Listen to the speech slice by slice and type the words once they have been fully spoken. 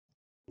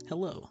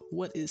Hello,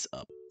 what is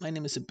up? My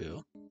name is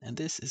Abu, and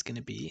this is going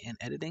to be an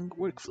editing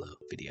workflow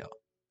video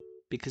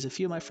because a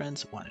few of my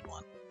friends wanted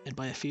one, and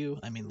by a few,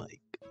 I mean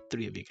like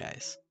 3 of you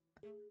guys.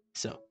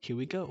 So here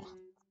we go.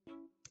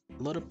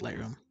 Load up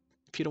Lightroom.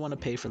 If you don't want to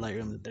pay for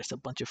Lightroom, there's a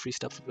bunch of free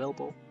stuff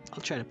available.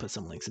 I'll try to put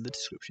some links in the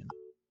description.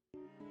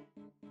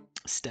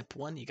 Step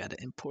 1, you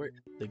gotta import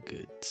the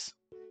goods.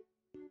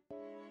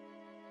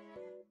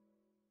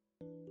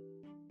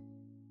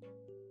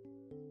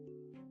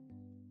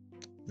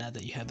 Now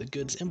that you have the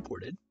goods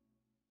imported,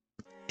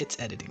 it's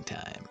editing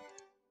time.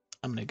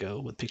 I'm gonna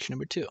go with picture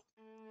number 2.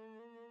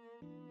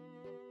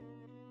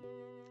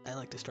 I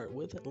like to start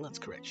with lens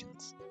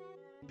corrections,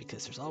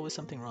 because there's always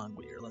something wrong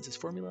with your lens's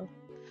formula,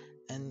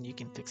 and you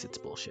can fix its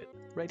bullshit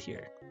right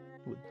here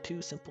with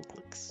 2 simple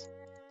clicks.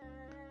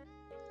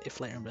 If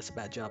Lightroom does a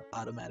bad job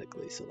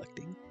automatically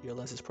selecting your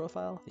lens's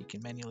profile, you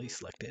can manually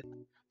select it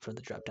from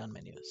the drop-down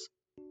menus.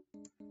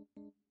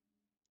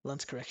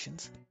 Lens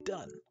corrections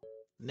done.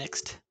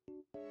 Next,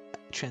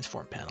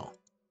 transform panel.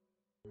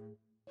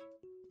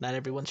 Not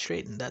everyone's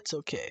straight, and that's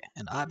okay.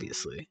 And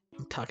obviously,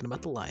 I'm talking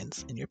about the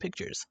lines in your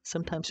pictures.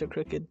 Sometimes they're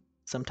crooked,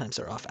 sometimes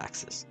they're off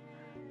axis.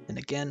 And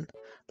again,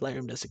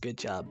 Lightroom does a good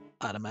job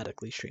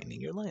automatically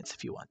straightening your lines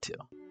if you want to.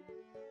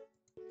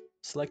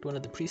 Select one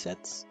of the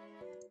presets.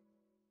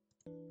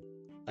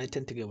 I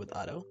tend to go with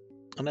auto.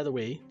 Another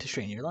way to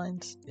straighten your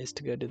lines is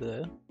to go to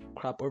the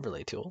crop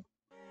overlay tool,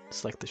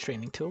 select the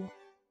straightening tool,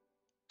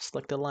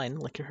 select a line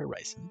like your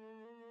horizon,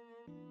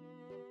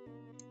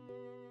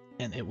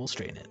 and it will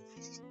straighten it.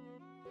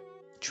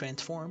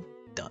 Transform,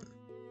 done.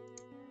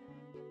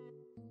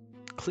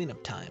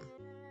 Cleanup time.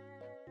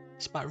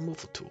 Spot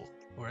removal tool,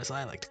 or as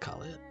I like to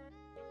call it,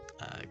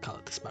 I call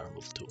it the spot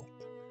removal tool.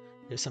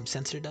 There's some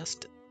sensor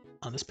dust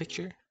on this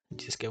picture. You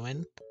just go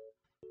in,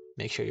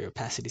 make sure your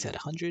opacity is at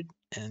 100,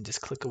 and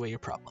just click away your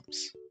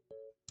problems.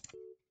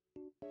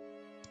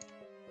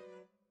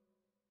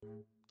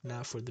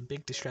 Now for the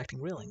big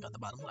distracting railing on the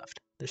bottom left.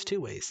 There's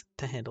 2 ways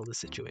to handle this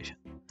situation.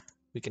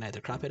 We can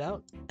either crop it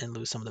out and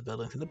lose some of the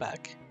buildings in the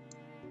back,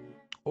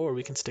 or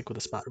we can stick with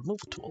the spot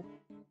removal tool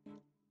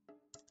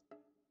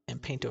and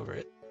paint over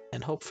it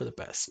and hope for the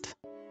best.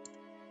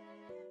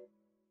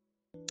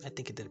 I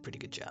think it did a pretty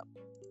good job.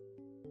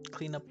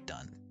 Cleanup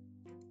done.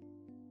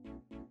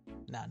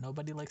 Now,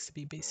 nobody likes to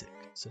be basic,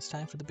 so it's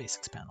time for the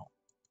basics panel.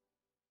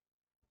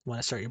 Want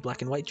to start your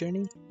black and white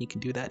journey? You can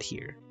do that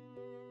here.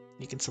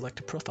 You can select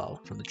a profile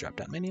from the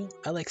drop-down menu.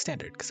 I like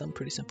standard because I'm a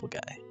pretty simple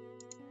guy.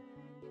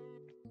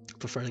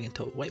 Preferring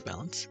until white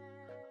balance,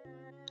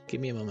 give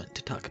me a moment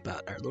to talk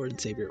about our Lord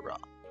and Savior RAW.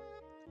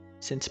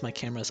 Since my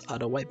camera's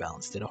auto white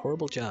balance did a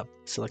horrible job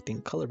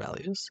selecting color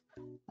values,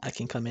 I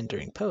can come in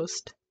during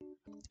post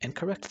and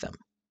correct them.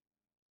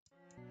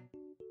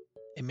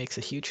 It makes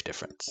a huge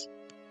difference.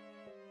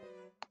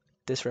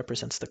 This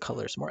represents the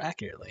colors more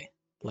accurately,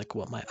 like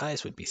what my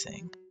eyes would be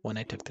saying when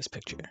I took this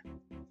picture.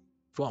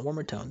 If you want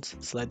warmer tones,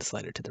 slide the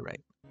slider to the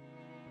right.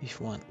 If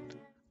you want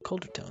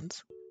colder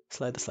tones,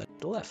 slide the slider to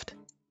the left.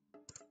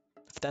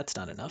 If that's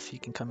not enough, you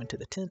can come into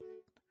the tint.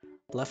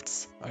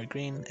 Lefts are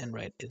green and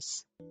right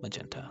is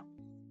magenta.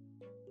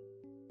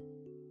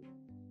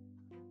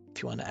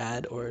 If you want to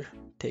add or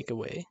take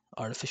away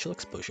artificial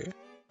exposure,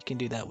 you can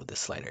do that with this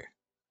slider.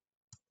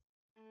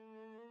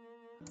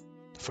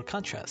 For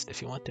contrast,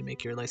 if you want to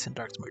make your lights and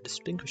darks more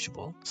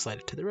distinguishable, slide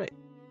it to the right.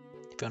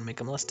 If you want to make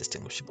them less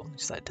distinguishable, you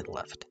slide it to the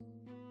left.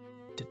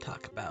 To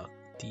talk about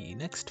the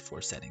next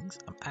 4 settings,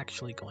 I'm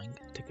actually going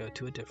to go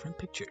to a different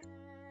picture.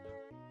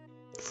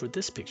 For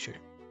this picture,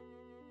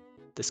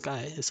 the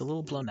sky is a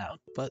little blown out,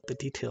 but the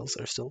details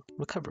are still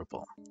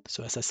recoverable.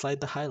 So as I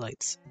slide the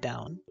highlights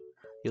down,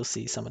 you'll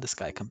see some of the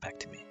sky come back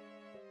to me.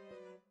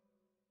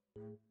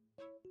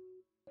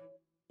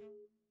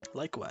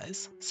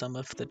 Likewise, some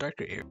of the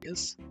darker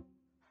areas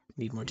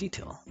need more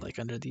detail, like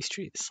under these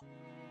trees.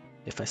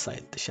 If I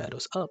slide the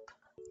shadows up,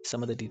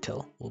 some of the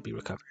detail will be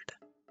recovered.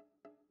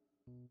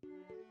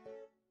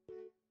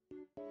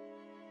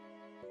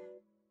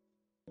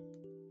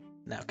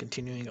 Now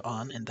continuing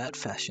on in that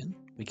fashion,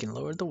 we can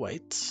lower the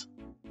whites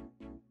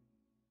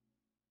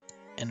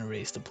and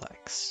erase the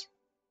blacks.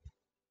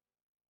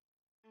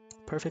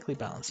 Perfectly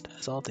balanced,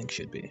 as all things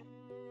should be.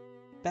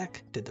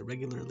 Back to the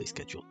regularly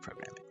scheduled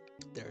programming.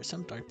 There are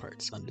some dark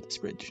parts under this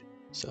bridge,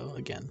 so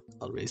again,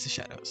 I'll raise the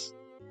shadows.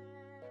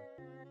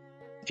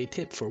 A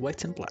tip for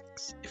whites and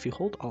blacks: if you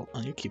hold Alt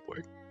on your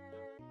keyboard,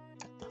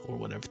 or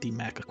whatever the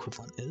Mac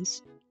equivalent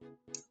is,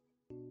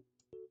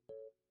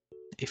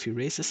 if you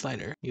raise the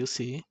slider, you'll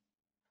see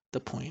the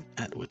point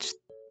at which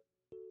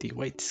the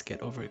whites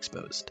get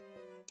overexposed.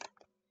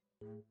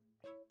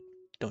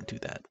 Don't do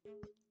that.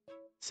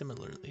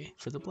 Similarly,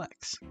 for the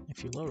blacks,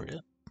 if you lower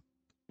it,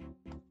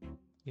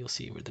 you'll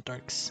see where the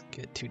darks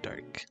get too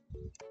dark.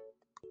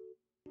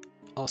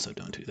 Also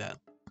don't do that.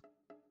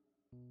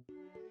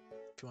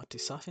 If you want to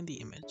soften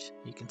the image,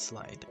 you can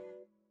slide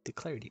the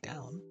clarity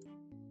down.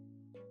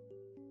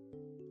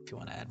 If you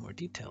want to add more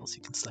details,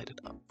 you can slide it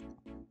up.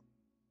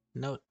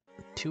 Note,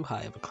 too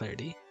high of a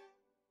clarity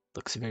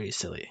looks very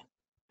silly.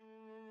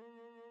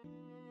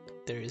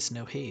 there is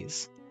no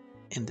haze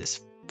in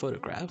this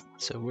photograph,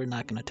 so we're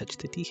not going to touch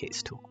the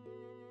dehaze tool.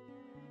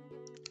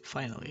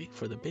 Finally,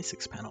 for the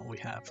basics panel, we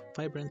have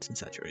vibrance and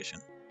saturation.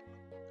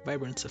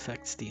 Vibrance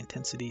affects the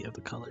intensity of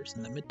the colors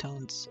in the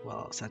midtones,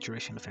 while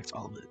saturation affects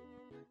all of it.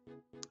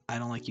 I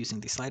don't like using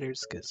these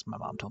sliders because my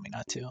mom told me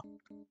not to,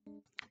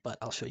 but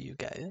I'll show you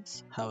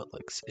guys how it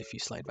looks if you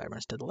slide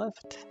vibrance to the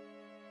left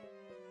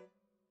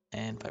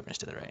and vibrance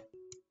to the right.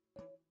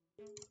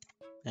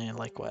 And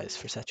likewise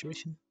for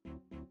saturation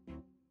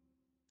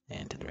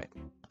and to the right.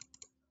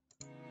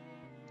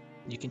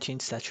 You can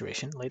change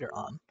saturation later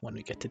on when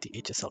we get to the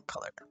HSL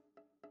color.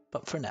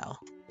 But for now,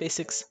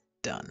 basics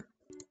done.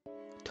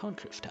 Tone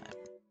curve time.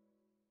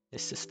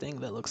 It's this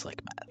thing that looks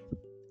like math.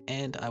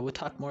 And I would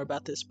talk more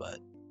about this, but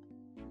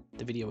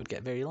the video would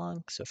get very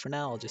long, so for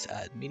now I'll just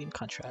add medium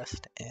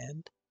contrast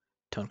and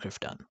tone curve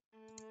done.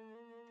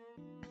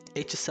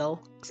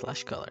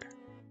 HSL/color.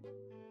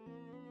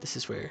 This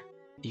is where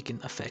you can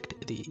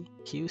affect the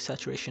hue,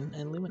 saturation,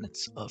 and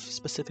luminance of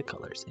specific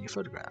colors in your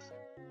photograph.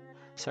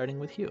 Starting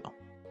with hue.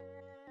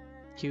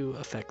 Hue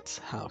affects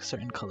how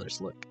certain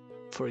colors look.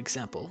 For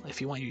example, if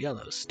you want your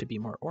yellows to be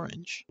more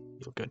orange,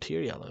 you'll go to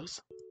your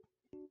yellows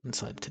and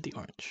slide it to the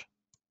orange.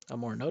 A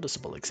more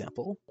noticeable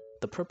example,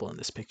 the purple in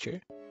this picture,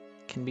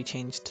 can be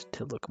changed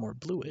to look more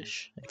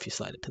bluish if you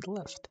slide it to the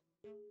left.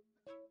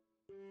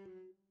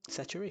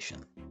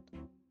 Saturation.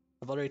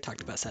 I've already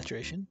talked about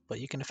saturation,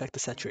 but you can affect the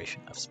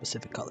saturation of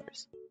specific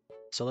colors.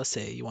 So let's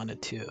say you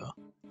wanted to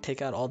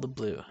take out all the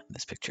blue in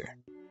this picture.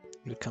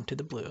 You would come to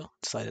the blue,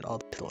 slide it all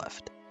to the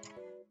left.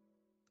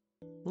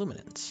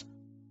 Luminance.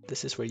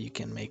 This is where you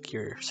can make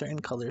your certain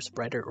colors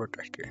brighter or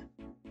darker.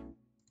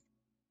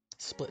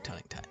 Split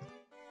toning time.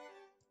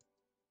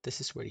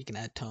 This is where you can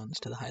add tones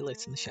to the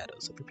highlights and the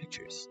shadows of your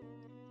pictures.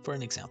 For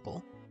an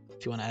example,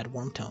 if you want to add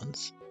warm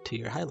tones to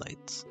your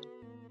highlights,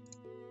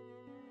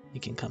 you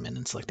can come in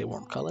and select a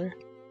warm color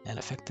and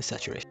affect the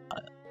saturation on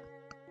it.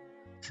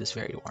 This is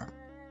very warm.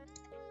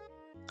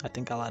 I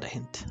think I'll add a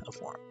hint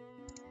of warm.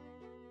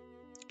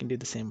 You can do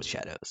the same with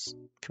shadows.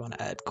 If you want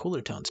to add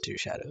cooler tones to your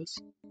shadows,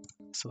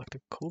 select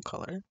a cool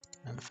color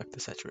and affect the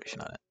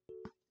saturation on it.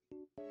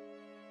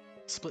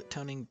 Split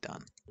toning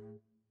done.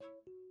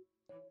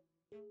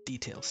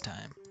 Details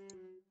time.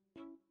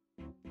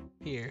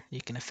 Here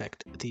you can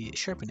affect the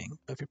sharpening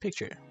of your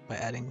picture by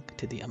adding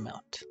to the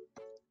amount.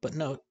 But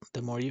note,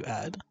 the more you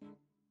add,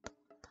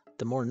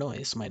 the more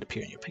noise might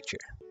appear in your picture.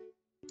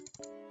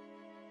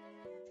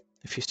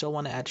 If you still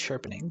want to add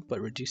sharpening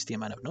but reduce the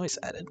amount of noise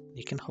added,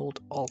 you can hold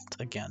Alt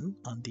again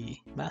on the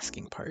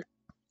masking part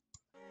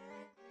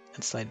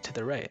and slide it to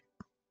the right.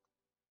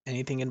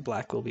 Anything in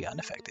black will be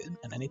unaffected,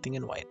 and anything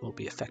in white will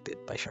be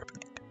affected by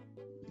sharpening.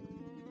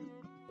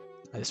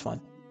 I just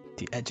want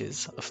the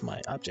edges of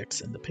my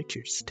objects in the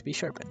pictures to be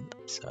sharpened,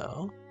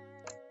 so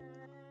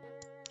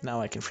now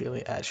I can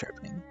freely add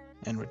sharpening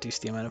and reduce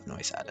the amount of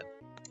noise added.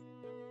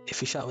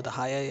 If you shot with a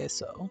high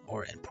ISO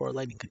or in poor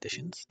lighting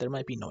conditions, there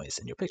might be noise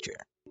in your picture.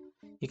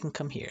 You can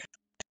come here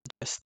and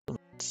adjust the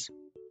lumens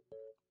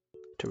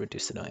to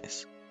reduce the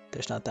noise.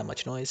 There's not that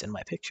much noise in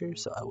my picture,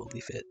 so I will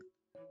leave it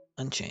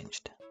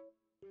unchanged.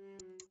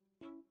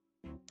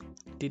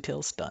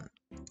 Details done.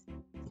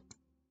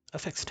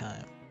 Effects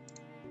time.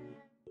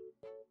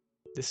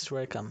 This is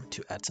where I come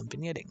to add some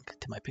vignetting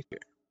to my picture.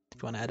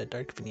 If you want to add a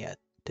dark vignette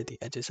to the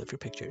edges of your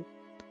picture,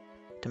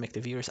 to make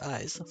the viewer's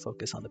eyes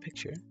focus on the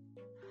picture,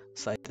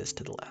 slide this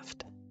to the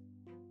left.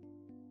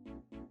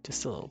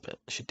 Just a little bit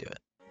should do it.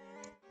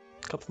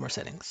 A couple more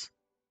settings.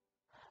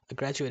 A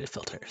graduated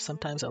filter.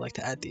 Sometimes I like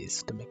to add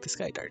these to make the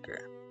sky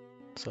darker.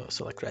 So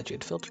select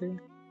graduated filter, you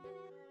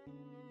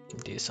can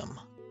do some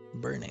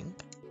burning,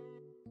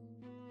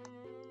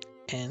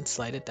 and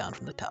slide it down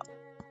from the top.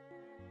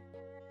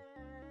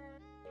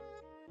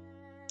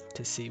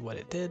 To see what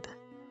it did,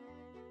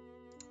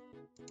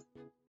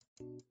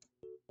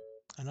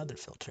 another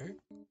filter,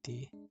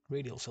 the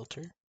radial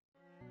filter.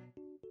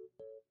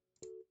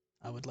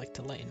 I would like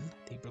to lighten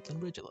the Brooklyn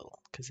Bridge a little,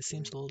 because it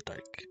seems a little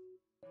dark.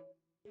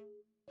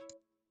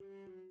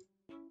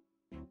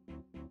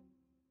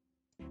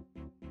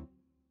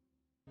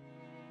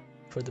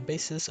 For the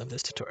basis of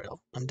this tutorial,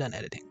 I'm done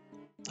editing.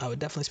 I would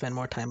definitely spend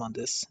more time on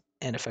this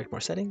and affect more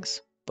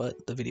settings,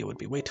 but the video would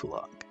be way too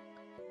long.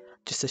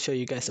 Just to show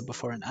you guys the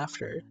before and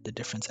after, the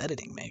difference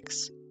editing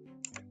makes,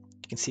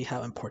 you can see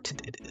how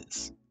important it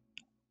is.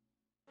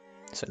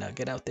 So now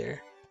get out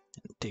there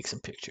and take some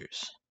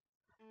pictures.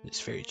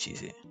 It's very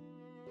cheesy.